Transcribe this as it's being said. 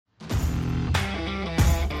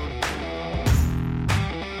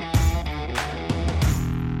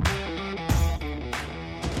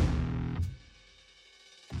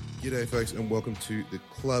G'day folks and welcome to the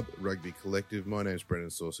Club Rugby Collective. My name is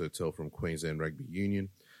Brendan Sauce-Hotel from Queensland Rugby Union.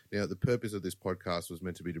 Now the purpose of this podcast was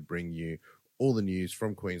meant to be to bring you all the news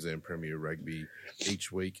from Queensland Premier Rugby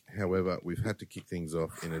each week. However, we've had to kick things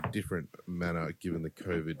off in a different manner given the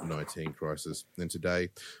COVID-19 crisis. And today,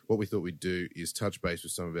 what we thought we'd do is touch base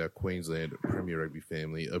with some of our Queensland Premier Rugby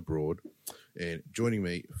family abroad. And joining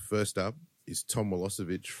me first up is Tom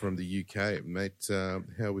Milosevic from the UK. Mate, how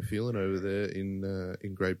are we feeling over there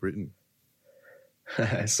in Great Britain?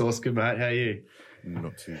 Sauce, good mate. How are you?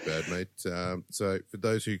 Not too bad, mate. So for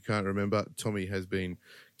those who can't remember, Tommy has been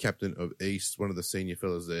captain of East, one of the senior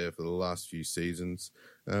fellas there for the last few seasons.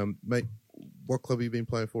 Mate, what club have you been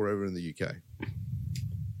playing for over in the UK?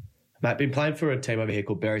 Mate, been playing for a team over here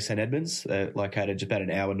called Bury St Edmunds, located just about an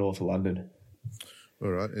hour north of London. All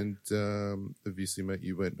right, and obviously, mate,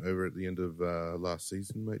 you went over at the end of last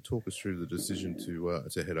season, mate. Talk us through the decision to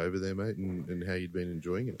head over there, mate, and how you'd been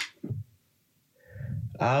enjoying it.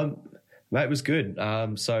 Mate, it was good.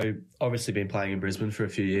 So obviously been playing in Brisbane for a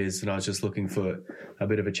few years, and I was just looking for a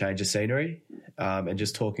bit of a change of scenery, and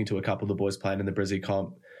just talking to a couple of the boys playing in the Brizzy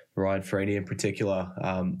comp, Ryan Freeney in particular.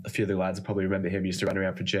 A few of the lads will probably remember him, used to run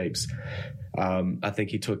around for Jeeps. I think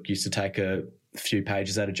he used to take a few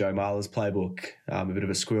pages out of Joe Marler's playbook, a bit of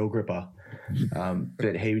a squirrel gripper.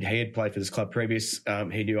 But he had played for this club previous.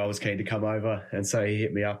 He knew I was keen to come over, and so he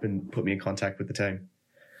hit me up and put me in contact with the team.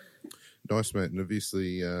 Nice, mate. And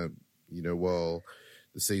obviously, while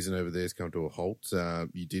the season over there has come to a halt,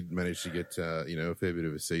 you did manage to get, a fair bit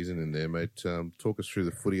of a season in there, mate. Talk us through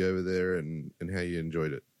the footy over there and how you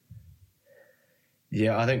enjoyed it.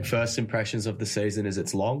 Yeah, I think first impressions of the season is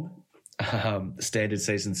it's long. The standard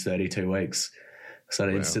season's 32 weeks. So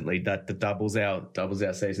wow. Instantly that doubles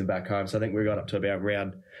our season back home. So I think we got up to about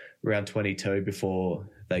round 22 before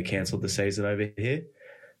they cancelled the season over here.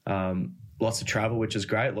 Lots of travel, which is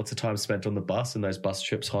great. Lots of time spent on the bus, and those bus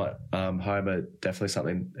trips home are definitely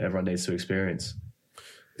something everyone needs to experience.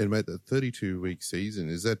 And mate, the 32-week season,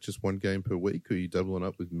 is that just one game per week, or are you doubling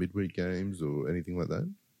up with midweek games or anything like that?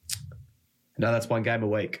 No, that's one game a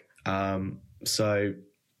week. So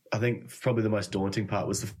I think probably the most daunting part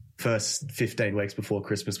was the first 15 weeks before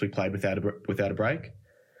Christmas we played without a break.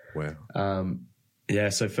 Wow.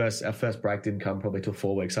 So our first break didn't come probably till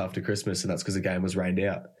 4 weeks after Christmas, and that's because the game was rained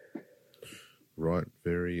out. Right,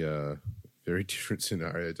 very different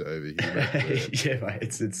scenario to over here. Yeah, mate,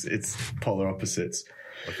 it's polar opposites.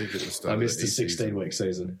 I think at the start, I missed a 16-week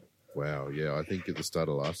season. Wow, yeah, I think at the start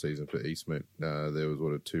of last season for East, mate, there was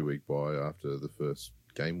a 2-week bye after the first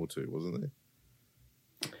game or two, wasn't there?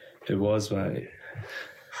 It was, mate.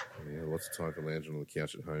 Yeah, lots of time for lounging on the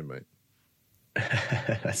couch at home, mate.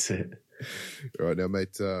 That's it. All right, now,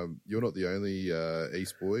 mate, you're not the only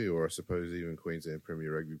East boy, or I suppose even Queensland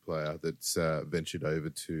Premier Rugby player that's ventured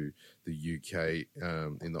over to the UK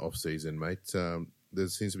in the off-season, mate. There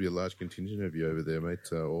seems to be a large contingent of you over there,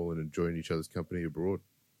 mate, all enjoying each other's company abroad.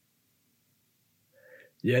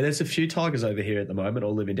 Yeah, there's a few Tigers over here at the moment,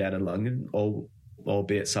 all living down in London,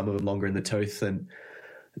 albeit some of them longer in the tooth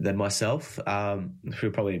than myself.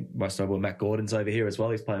 Who probably most notable, Matt Gordon's over here as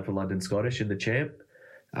well. He's playing for London Scottish in the champ.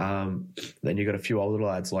 Then you've got a few older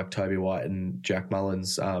lads like Toby White and Jack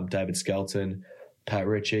Mullins, David Skelton, Pat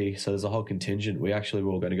Ritchie. So there's a whole contingent. We actually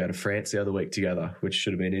were all going to go to France the other week together, which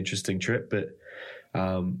should have been an interesting trip. But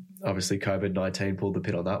obviously COVID-19 pulled the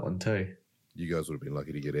pin on that one too. You guys would have been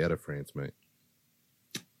lucky to get out of France, mate.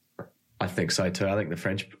 I think so too. I think the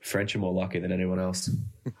French are more lucky than anyone else.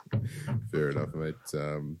 Fair enough, mate.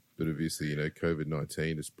 But obviously,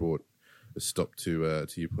 COVID-19 has brought a stop to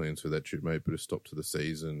your plans for that trip, mate, but a stop to the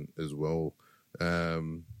season as well.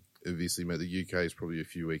 Obviously, mate, the UK is probably a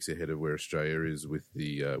few weeks ahead of where Australia is with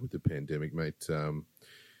the pandemic, mate.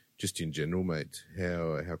 Just in general, mate,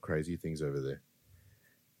 how crazy are things over there?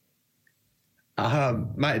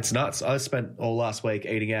 Mate, it's nuts. I spent all last week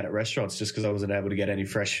eating out at restaurants just because I wasn't able to get any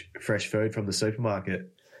fresh food from the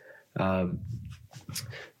supermarket.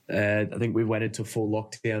 And I think we went into full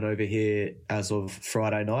lockdown over here as of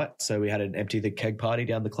Friday night. So we had an empty the keg party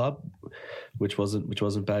down the club, which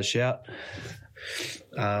wasn't bad shout.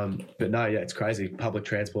 But no, yeah, it's crazy. Public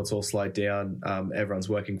transport's all slowed down. Everyone's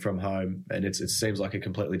working from home, and it seems like a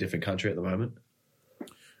completely different country at the moment.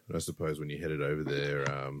 I suppose when you headed over there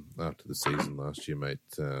after the season last year, mate,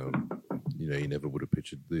 you never would have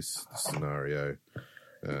pictured this scenario,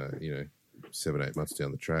 7-8 months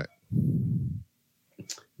down the track.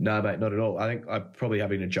 No, mate, not at all. I think I'm probably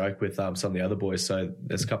having a joke with some of the other boys. So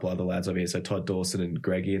there's a couple of other lads over here, so Todd Dawson and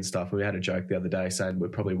Greggy and stuff. We had a joke the other day saying we're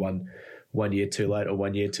probably one year too late or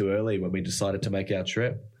 1 year too early when we decided to make our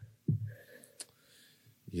trip.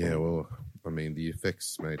 Yeah, well, I mean, the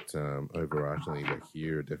effects, mate, overarchingly back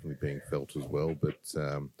here are definitely being felt as well. But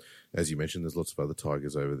as you mentioned, there's lots of other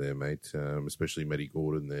Tigers over there, mate, especially Matty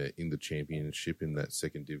Gordon. They're in the championship in that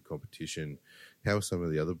second div competition. How have some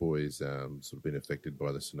of the other boys sort of been affected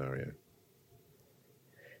by the scenario?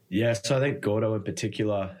 Yeah, so I think Gordo in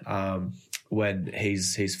particular, when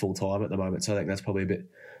he's full time at the moment, so I think that's probably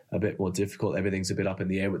a bit more difficult. Everything's a bit up in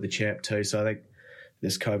the air with the champ too. So I think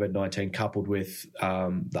this COVID-19 coupled with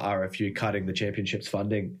the RFU cutting the championships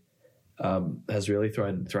funding has really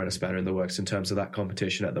thrown a spanner in the works in terms of that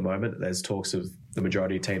competition at the moment. There's talks of the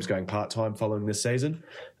majority of teams going part-time following this season.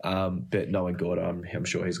 But knowing Gordo, I'm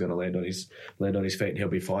sure he's going to land on his feet and he'll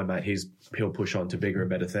be fine, mate. He'll push on to bigger and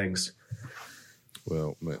better things.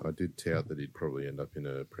 Well, mate, I did tout that he'd probably end up in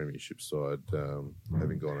a premiership side,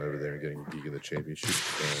 having gone over there and getting a gig in the championship.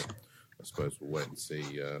 So I suppose we'll wait and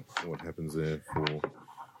see what happens there for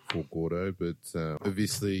Gordo. But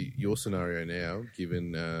obviously, your scenario now,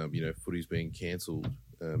 given footy's being cancelled,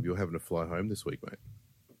 you're having to fly home this week, mate.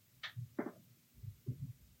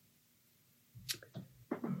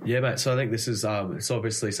 Yeah, mate. So I think this is it's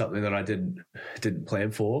obviously something that I didn't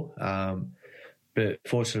plan for. But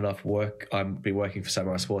fortunate enough, I've been working for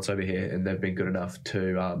Samurai Sports over here, and they've been good enough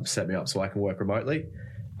to set me up so I can work remotely,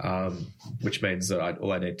 which means that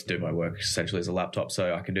all I need to do my work essentially is a laptop,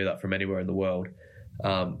 so I can do that from anywhere in the world.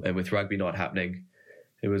 And with rugby not happening,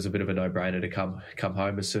 it was a bit of a no-brainer to come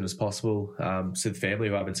home as soon as possible, see the family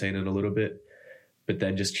who I haven't seen in a little bit, but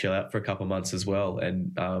then just chill out for a couple of months as well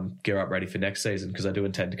and gear up ready for next season because I do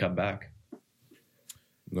intend to come back.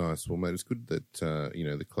 Nice. Well, mate, it's good that,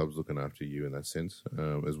 the club's looking after you in that sense,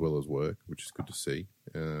 as well as work, which is good to see.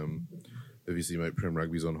 Obviously, mate, Prem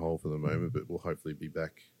Rugby's on hold for the moment, but we'll hopefully be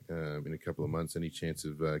back in a couple of months. Any chance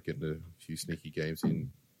of getting a few sneaky games in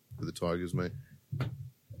for the Tigers, mate?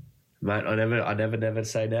 Mate, I never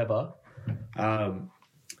say never.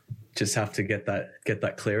 Just have to get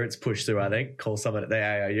that clearance pushed through, I think. Call someone at the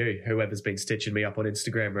ARU, whoever's been stitching me up on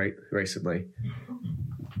Instagram recently.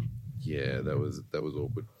 Yeah, that was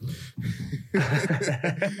awkward.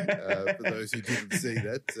 For those who didn't see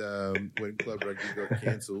that, when Club Rugby got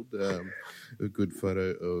cancelled, a good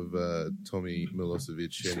photo of Tommy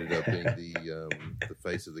Milosevic ended up being the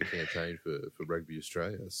face of the campaign for Rugby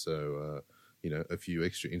Australia. So, a few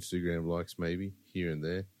extra Instagram likes maybe here and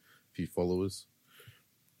there, a few followers,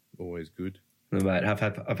 always good. Mate, I've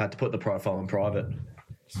had to put the profile on private.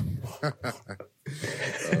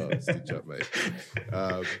 Stitch up, mate.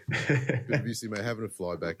 But obviously, mate, having to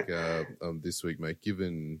fly back this week, mate,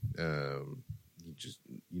 given the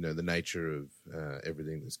nature of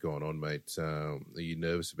everything that's gone on, mate, are you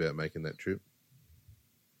nervous about making that trip?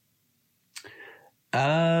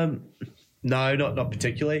 No, not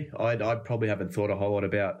particularly. I probably haven't thought a whole lot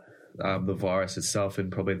about the virus itself and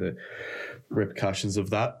probably the repercussions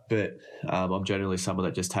of that, but I'm generally someone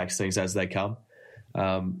that just takes things as they come.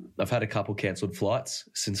 I've had a couple cancelled flights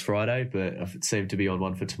since Friday, but I've seemed to be on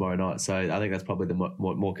one for tomorrow night. So I think that's probably the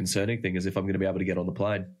more concerning thing is if I'm going to be able to get on the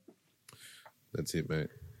plane. That's it, mate.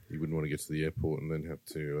 You wouldn't want to get to the airport and then have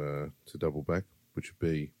to double back, which would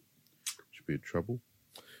be a trouble.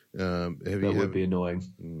 That would be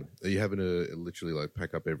annoying. Are you having to literally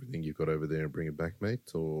pack up everything you've got over there and bring it back,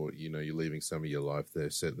 mate? Or, you're leaving some of your life there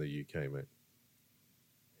set in the UK, mate?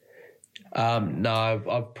 No,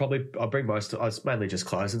 I'll bring it's mainly just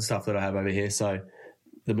clothes and stuff that I have over here. So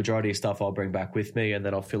the majority of stuff I'll bring back with me and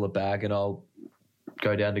then I'll fill a bag and I'll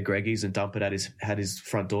go down to Greggy's and dump it at his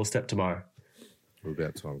front doorstep tomorrow. Well,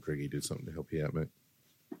 about time Greggy did something to help you out, mate.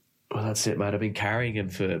 Well, that's it, mate. I've been carrying him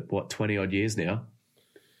for 20 odd years now.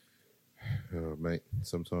 Oh, mate,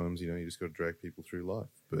 sometimes, you just got to drag people through life,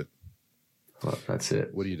 but well, that's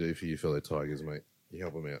it. What do you do for your fellow Tigers, mate? You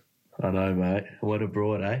help them out. I know, mate. What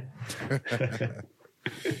abroad, eh?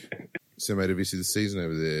 So, mate, obviously the season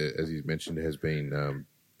over there, as you mentioned, has been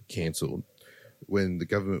cancelled. When the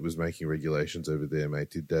government was making regulations over there,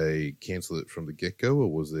 mate, did they cancel it from the get-go,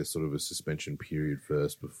 or was there sort of a suspension period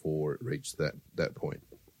first before it reached that point?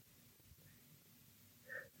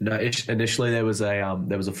 No, initially there was a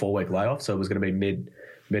 4-week layoff, so it was going to be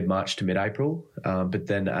mid-March to mid-April. But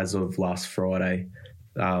then, as of last Friday,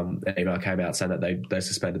 an email came out saying that they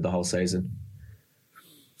suspended the whole season.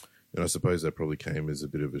 And I suppose that probably came as a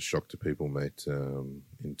bit of a shock to people, mate,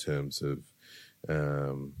 in terms of,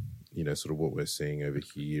 sort of what we're seeing over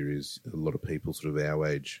here is a lot of people sort of our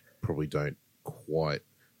age probably don't quite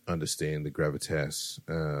understand the gravitas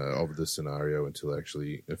of the scenario until it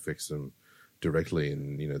actually affects them directly.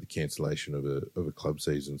 And, the cancellation of a club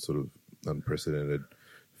season sort of unprecedented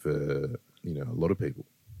for, a lot of people.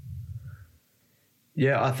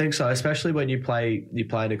 Yeah, I think so. Especially when you play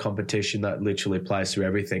in a competition that literally plays through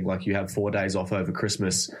everything. Like you have 4 days off over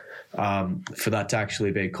Christmas, for that to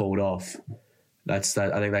actually be called off. That's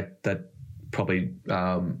that. I think that probably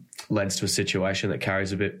lends to a situation that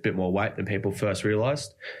carries a bit more weight than people first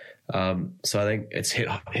realised. So I think it's hit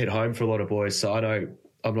home for a lot of boys. So I know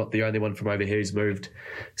I'm not the only one from over here who's moved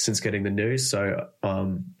since getting the news. So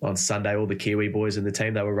on Sunday, all the Kiwi boys in the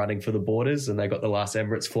team, they were running for the borders and they got the last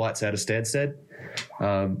Emirates flights out of Stansted.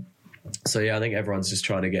 So yeah, I think everyone's just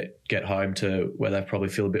trying to get home to where they probably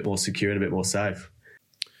feel a bit more secure and a bit more safe.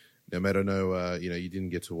 Now, Matt, I know you didn't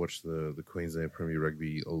get to watch the Queensland Premier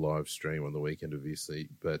Rugby live stream on the weekend, obviously,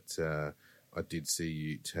 but I did see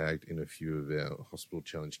you tagged in a few of our Hospital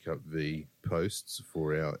Challenge Cup V posts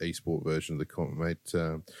for our eSport version of the comp, mate.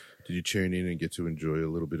 Did you tune in and get to enjoy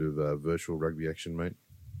a little bit of virtual rugby action, mate?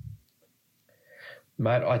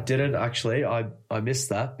 Mate, I didn't actually. I missed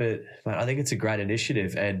that, but mate, I think it's a great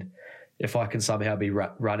initiative. And if I can somehow be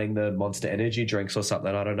running the Monster Energy drinks or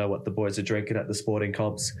something, I don't know what the boys are drinking at the sporting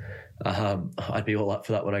comps. I'd be all up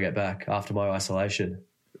for that when I get back after my isolation.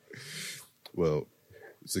 Well,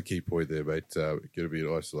 it's a key point there, mate. Going to be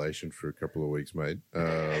in isolation for a couple of weeks, mate.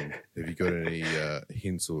 Have you got any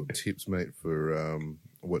hints or tips, mate, for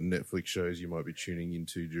what Netflix shows you might be tuning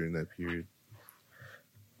into during that period?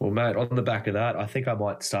 Well, mate, on the back of that, I think I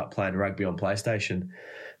might start playing rugby on PlayStation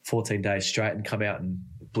 14 days straight and come out and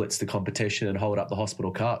blitz the competition and hold up the Hospital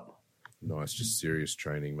Cup. Nice, just serious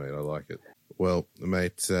training, mate. I like it. Well,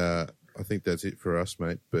 mate, I think that's it for us,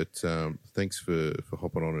 mate. But thanks for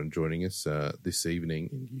hopping on and joining us this evening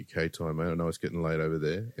in UK time, mate. I know it's getting late over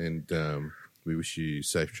there, and we wish you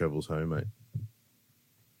safe travels home, mate.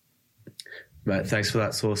 Mate, thanks for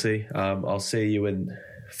that, Saucy. I'll see you in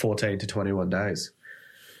 14 to 21 days.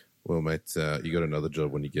 Well, mate, you got another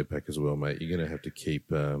job when you get back as well, mate. You're going to have to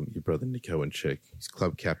keep your brother Nico in check. He's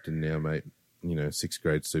club captain now, mate. 6th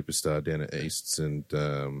grade superstar down at Easts, and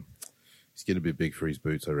he's getting a bit big for his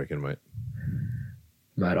boots, I reckon, mate.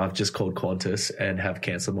 Mate, I've just called Qantas and have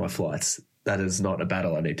cancelled my flights. That is not a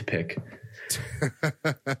battle I need to pick.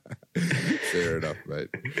 Fair enough, mate.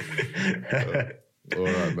 All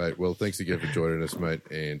right, mate. Well, thanks again for joining us, mate,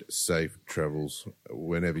 and safe travels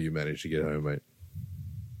whenever you manage to get home, mate.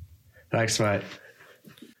 Thanks, mate.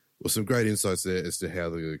 Well, some great insights there as to how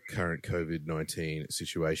the current COVID-19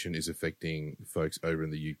 situation is affecting folks over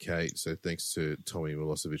in the UK. So thanks to Tommy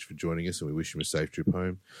Milosevic for joining us, and we wish him a safe trip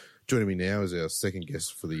home. Joining me now is our second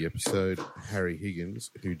guest for the episode, Harry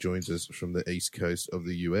Higgins, who joins us from the east coast of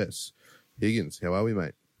the US. Higgins, how are we,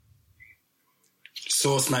 mate?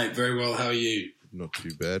 Sauce, mate. Very well. How are you? Not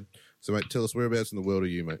too bad. So, mate, tell us, whereabouts in the world are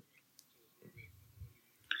you, mate?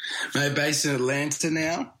 Mate, based in Atlanta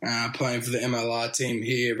now, playing for the MLR team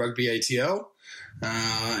here, Rugby ATL.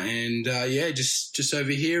 Just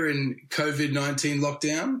over here in COVID-19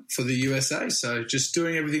 lockdown for the USA. So just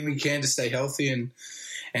doing everything we can to stay healthy and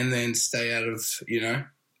then stay out of,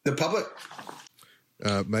 the public.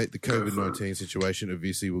 Mate, the COVID-19 situation,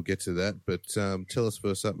 obviously we'll get to that, but tell us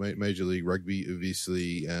first up, mate, Major League Rugby,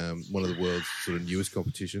 obviously one of the world's sort of newest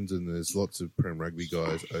competitions, and there's lots of Prem Rugby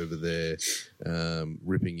guys over there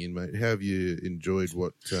ripping in, mate. How have you enjoyed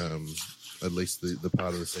what, at least the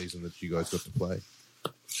part of the season that you guys got to play?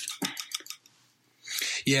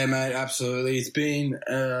 Yeah, mate, absolutely. It's been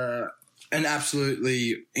an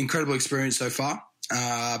absolutely incredible experience so far.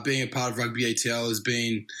 Being a part of Rugby ATL has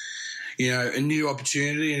been a new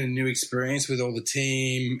opportunity and a new experience with all the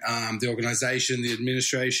team, the organisation, the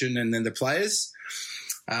administration, and then the players.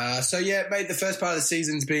 Mate, the first part of the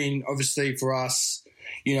season's been obviously for us,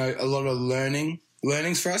 a lot of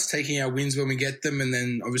learnings for us, taking our wins when we get them, and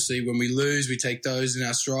then obviously when we lose, we take those in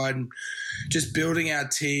our stride, and just building our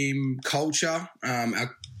team culture,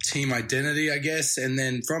 our team identity, I guess, and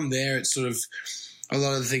then from there, it's sort of a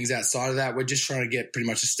lot of the things outside of that, we're just trying to get pretty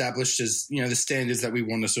much established as, the standards that we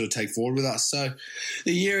want to sort of take forward with us. So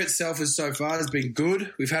the year itself so far has been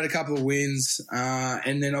good. We've had a couple of wins.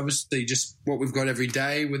 And then obviously just what we've got every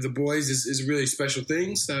day with the boys is a really special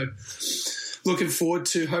thing. So looking forward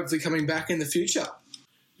to hopefully coming back in the future.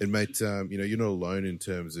 And, mate, you're not alone in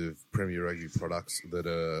terms of Premier Rugby products that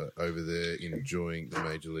are over there enjoying the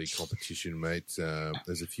Major League competition, mate.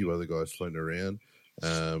 There's a few other guys floating around.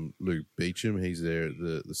 Luke Beecham, he's there at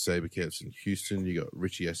the Sabercats in Houston. You got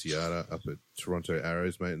Richie Asiata up at Toronto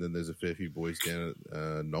Arrows, mate, and then there's a fair few boys down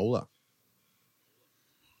at NOLA.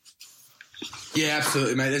 Yeah,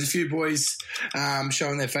 absolutely, mate. There's a few boys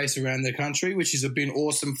showing their face around the country, which has been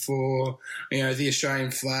awesome for, the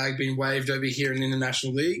Australian flag being waved over here in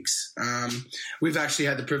international leagues. We've actually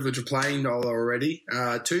had the privilege of playing NOLA already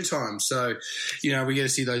 2 times. So, we get to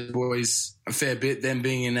see those boys a fair bit, them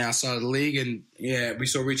being in our side of the league. And, we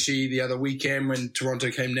saw Richie the other weekend when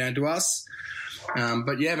Toronto came down to us.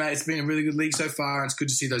 But, yeah, mate, it's been a really good league so far, and it's good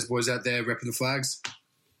to see those boys out there repping the flags.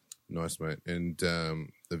 Nice, mate. And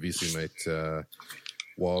obviously, mate,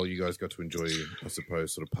 while you guys got to enjoy, I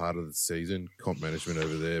suppose, sort of part of the season, comp management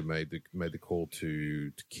over there made the call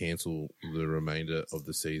to cancel the remainder of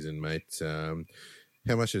the season, mate.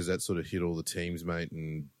 How much has that sort of hit all the teams, mate,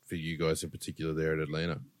 and for you guys in particular there at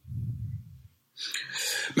Atlanta?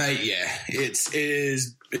 Mate, yeah, it's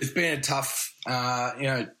been a tough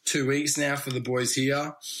 2 weeks now for the boys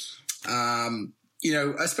here.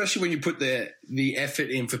 Especially when you put the effort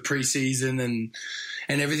in for preseason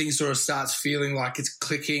and everything sort of starts feeling like it's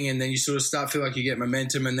clicking, and then you sort of start feel like you get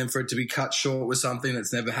momentum, and then for it to be cut short with something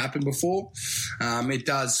that's never happened before,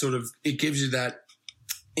 it gives you that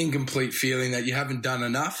incomplete feeling that you haven't done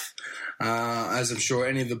enough. As I'm sure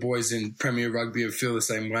any of the boys in Premier Rugby feel the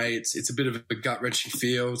same way. It's a bit of a gut-wrenching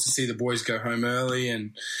feel to see the boys go home early,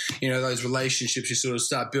 and those relationships you sort of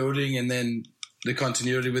start building, and then the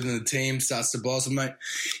continuity within the team starts to blossom, mate.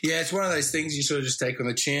 Yeah, it's one of those things you sort of just take on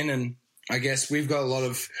the chin, and I guess we've got a lot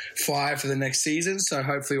of fire for the next season, so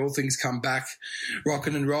hopefully all things come back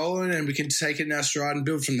rocking and rolling, and we can take it in our stride and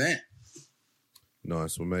build from there.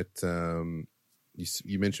 Nice. Well, mate,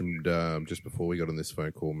 you mentioned just before we got on this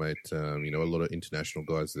phone call, mate, a lot of international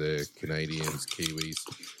guys there, Canadians, Kiwis.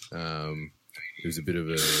 It was a bit of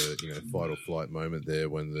a fight or flight moment there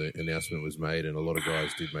when the announcement was made, and a lot of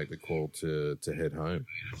guys did make the call to head home.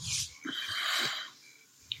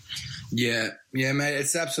 Yeah, mate,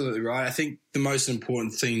 it's absolutely right. I think the most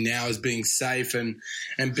important thing now is being safe and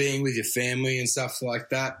being with your family and stuff like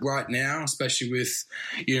that right now, especially with,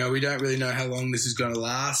 we don't really know how long this is going to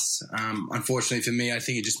last. Unfortunately for me, I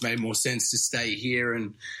think it just made more sense to stay here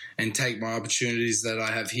and take my opportunities that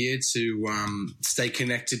I have here to stay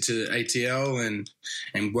connected to ATL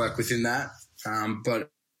and work within that.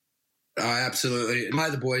 But I absolutely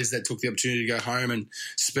admire the boys that took the opportunity to go home and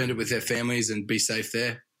spend it with their families and be safe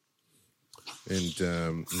there. And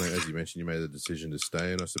mate, as you mentioned, you made the decision to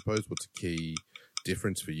stay. And I suppose what's a key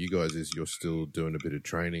difference for you guys is you're still doing a bit of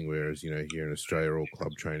training, whereas, here in Australia, all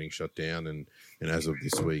club training shut down. And as of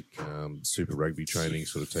this week, Super Rugby training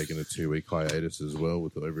sort of taken a 2-week hiatus as well,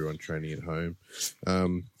 with everyone training at home.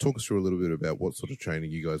 Talk us through a little bit about what sort of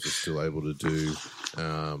training you guys are still able to do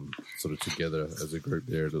sort of together as a group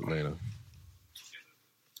there at Atlanta.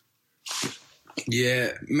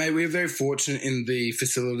 Yeah, mate, we're very fortunate in the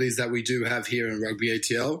facilities that we do have here in Rugby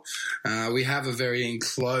ATL. We have a very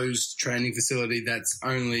enclosed training facility that's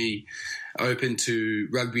only open to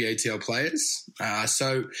Rugby ATL players.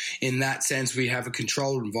 So in that sense, we have a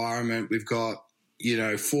controlled environment. We've got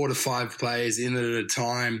 4 to 5 players in it at a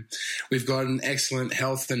time. We've got an excellent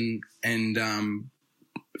health and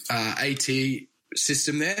AT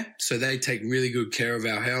system there, so they take really good care of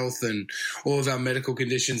our health and all of our medical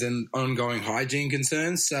conditions and ongoing hygiene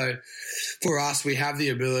concerns. So for us, we have the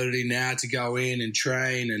ability now to go in and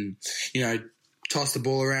train and toss the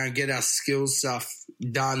ball around, get our skills stuff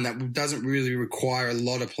done that doesn't really require a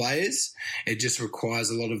lot of players. It just requires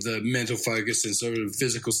a lot of the mental focus and sort of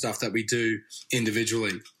physical stuff that we do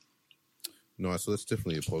individually. Nice. So that's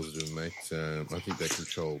definitely a positive, mate. I think that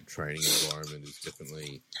controlled training environment is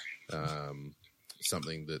definitely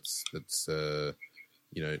something that's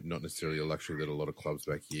not necessarily a luxury that a lot of clubs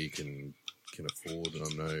back here can afford. And I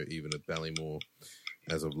know even at Ballymore,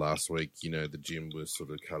 as of last week, the gym was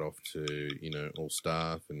sort of cut off to, all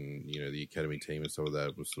staff, and, the academy team and some of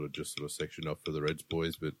that was sort of sectioned off for the Reds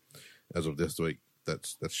boys. But as of this week,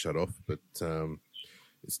 that's shut off. But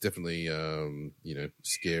it's definitely,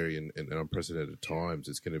 scary and unprecedented times.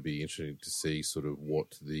 It's going to be interesting to see sort of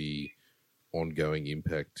what the ongoing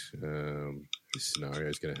impact this scenario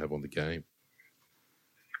is going to have on the game.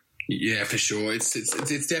 Yeah, for sure.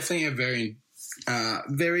 It's definitely a very,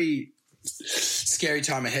 very scary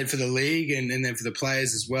time ahead for the league and then for the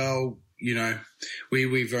players as well.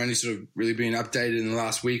 We've only sort of really been updated in the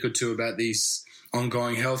last week or two about these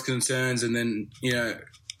ongoing health concerns, and then,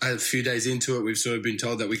 a few days into it, we've sort of been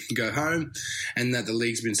told that we can go home and that the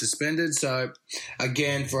league's been suspended. So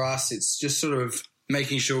again, for us, it's just sort of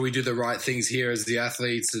making sure we do the right things here as the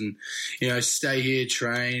athletes and, stay here,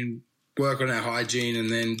 train, work on our hygiene, and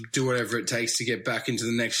then do whatever it takes to get back into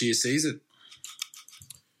the next year's season.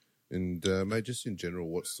 And mate, just in general,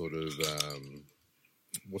 what's sort of the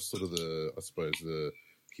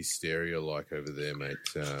hysteria like over there, mate,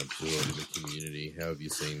 in the community? How have you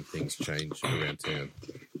seen things change around town?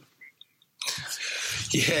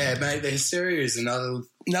 Yeah, mate, the hysteria is another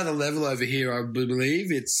level over here, I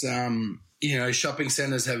believe. It's, shopping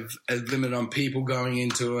centres have a limit on people going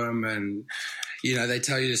into them, and, they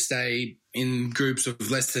tell you to stay in groups of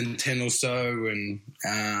less than 10 or so and,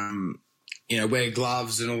 wear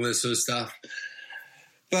gloves and all this sort of stuff.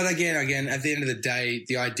 But again, at the end of the day,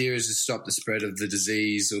 the idea is to stop the spread of the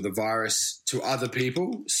disease or the virus to other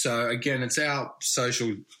people. So again, it's our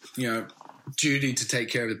social, duty to take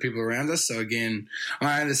care of the people around us. So again,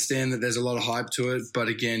 I understand that there's a lot of hype to it, but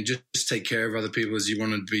again, just take care of other people as you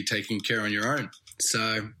want to be taking care on your own.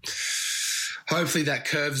 So hopefully that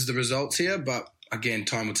curves the results here, but again,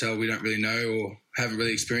 time will tell. We don't really know or haven't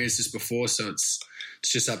really experienced this before, so it's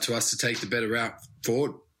just up to us to take the better route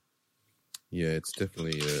forward. Yeah, it's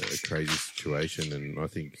definitely a crazy situation, and I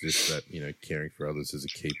think just that, caring for others is a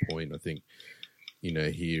key point. I think,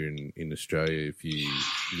 here in Australia, if you,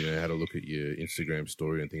 had a look at your Instagram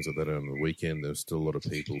story and things like that on the weekend, there's still a lot of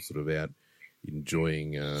people sort of out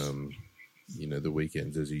enjoying, the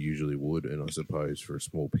weekends as you usually would, and I suppose for a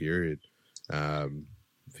small period. For,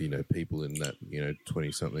 people in that,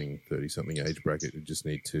 20-something, 30-something age bracket who just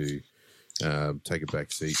need to take a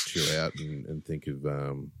back seat, chill out and think of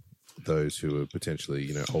those who are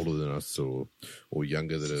potentially, older than us or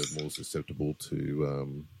younger that are more susceptible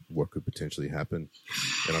to what could potentially happen.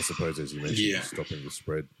 And I suppose, as you mentioned, stopping the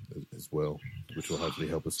spread as well, which will hopefully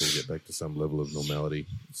help us all get back to some level of normality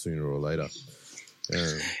sooner or later.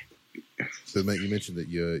 But, mate, you mentioned that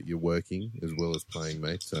you're working as well as playing,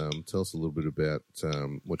 mate. Tell us a little bit about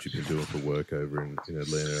what you've been doing for work over in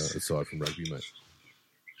Atlanta, aside from rugby, mate.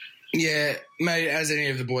 Yeah, mate, as any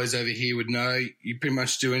of the boys over here would know, you pretty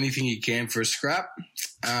much do anything you can for a scrap.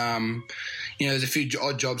 There's a few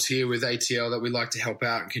odd jobs here with ATL that we like to help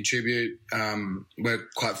out and contribute. We're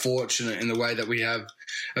quite fortunate in the way that we have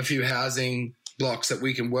a few housing blocks that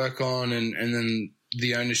we can work on, and then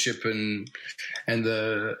the ownership and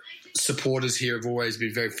the supporters here have always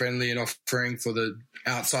been very friendly and offering for the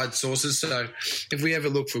outside sources. So if we ever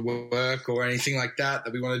look for work or anything like that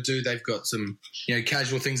we want to do, they've got some,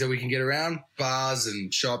 casual things that we can get around, bars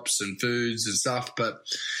and shops and foods and stuff. But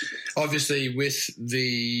obviously with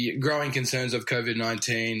the growing concerns of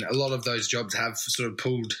COVID-19, a lot of those jobs have sort of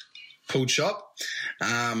pulled shop.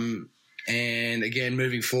 And again,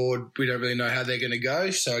 moving forward, we don't really know how they're going to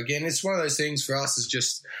go. So again, it's one of those things for us is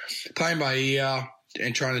just playing by ear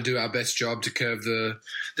and trying to do our best job to curb the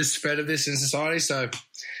spread of this in society. So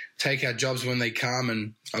take our jobs when they come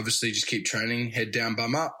and obviously just keep training, head down,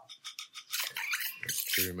 bum up. That's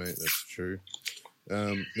true, mate. That's true.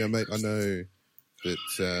 Now, mate, I know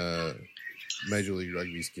that Major League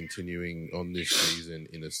Rugby is continuing on this season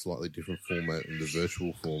in a slightly different format, in the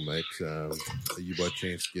virtual format. Are you by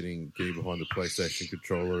chance getting behind the PlayStation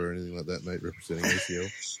controller or anything like that, mate, representing ATL?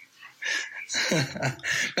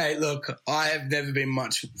 Mate, look, I have never been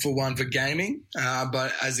much for gaming,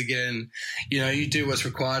 but as again, you do what's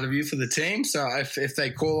required of you for the team. So if they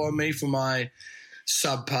call on me for my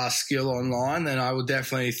subpar skill online, then I will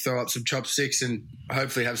definitely throw up some chopsticks and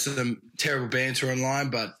hopefully have some terrible banter online,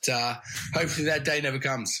 but hopefully that day never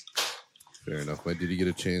comes. Fair enough, mate. Did you get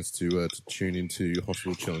a chance to tune into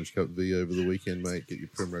Hospital Challenge Cup V over the weekend, mate? Get your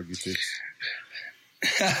Prem Rugby tips?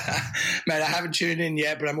 Mate, I haven't tuned in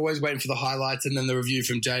yet, but I'm always waiting for the highlights and then the review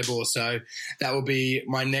from J-Ball. So that will be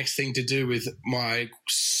my next thing to do with my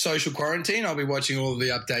social quarantine. I'll be watching all of the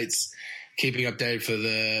updates, keeping updated for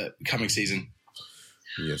the coming season.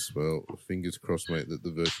 Yes, well, fingers crossed, mate, that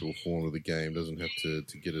the virtual form of the game doesn't have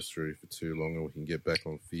to get us through for too long and we can get back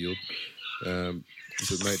on field.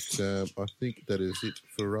 But, mate, I think that is it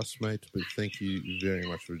for us, mate. But thank you very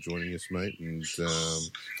much for joining us, mate. And,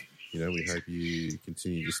 we hope you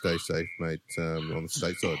continue to stay safe, mate, on the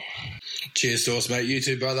stateside. Cheers, Sauce, mate. You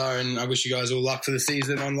too, brother. And I wish you guys all luck for the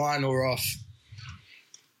season, online or off.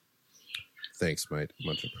 Thanks, mate.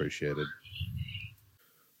 Much appreciated.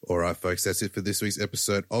 All right, folks, that's it for this week's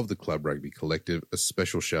episode of the Club Rugby Collective. A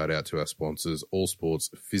special shout out to our sponsors, All Sports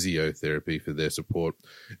Physiotherapy, for their support.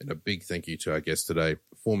 And a big thank you to our guest today,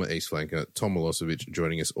 former East flanker Tom Milosevic,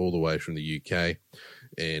 joining us all the way from the UK,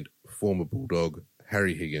 and former Bulldog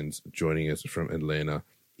Harry Higgins joining us from Atlanta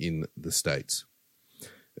in the States.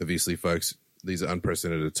 Obviously, folks, these are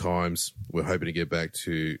unprecedented times. We're hoping to get back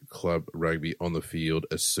to club rugby on the field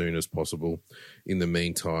as soon as possible. In the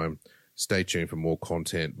meantime, Stay tuned for more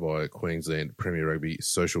content via Queensland Premier Rugby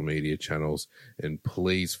social media channels. And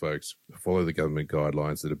please, folks, follow the government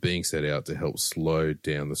guidelines that are being set out to help slow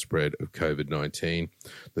down the spread of COVID-19.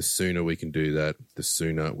 The sooner we can do that, the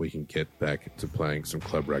sooner we can get back to playing some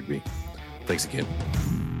club rugby. Thanks again.